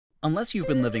Unless you've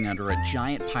been living under a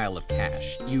giant pile of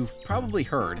cash, you've probably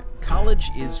heard college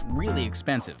is really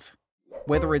expensive.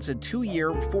 Whether it's a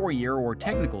 2-year, 4-year, or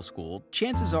technical school,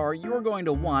 chances are you're going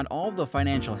to want all the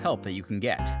financial help that you can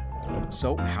get.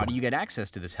 So how do you get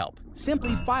access to this help?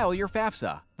 Simply file your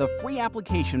FAFSA, the free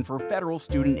application for federal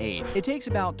student aid. It takes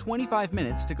about 25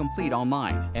 minutes to complete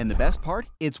online. And the best part?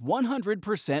 It's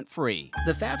 100% free.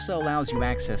 The FAFSA allows you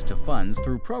access to funds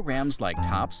through programs like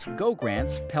TOPS, Go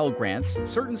Grants, Pell Grants,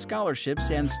 certain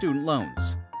scholarships, and student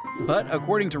loans. But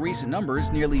according to recent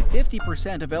numbers, nearly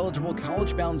 50% of eligible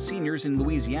college-bound seniors in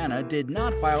Louisiana did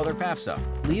not file their FAFSA,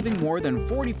 leaving more than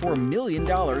 $44 million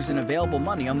in available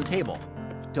money on the table.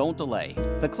 Don't delay.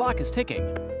 The clock is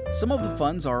ticking. Some of the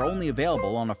funds are only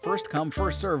available on a first-come,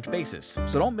 first-served basis,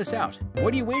 so don't miss out.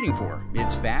 What are you waiting for?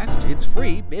 It's fast, it's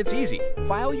free, it's easy.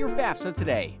 File your FAFSA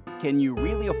today. Can you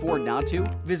really afford not to?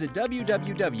 Visit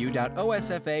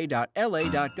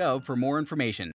www.osfa.la.gov for more information.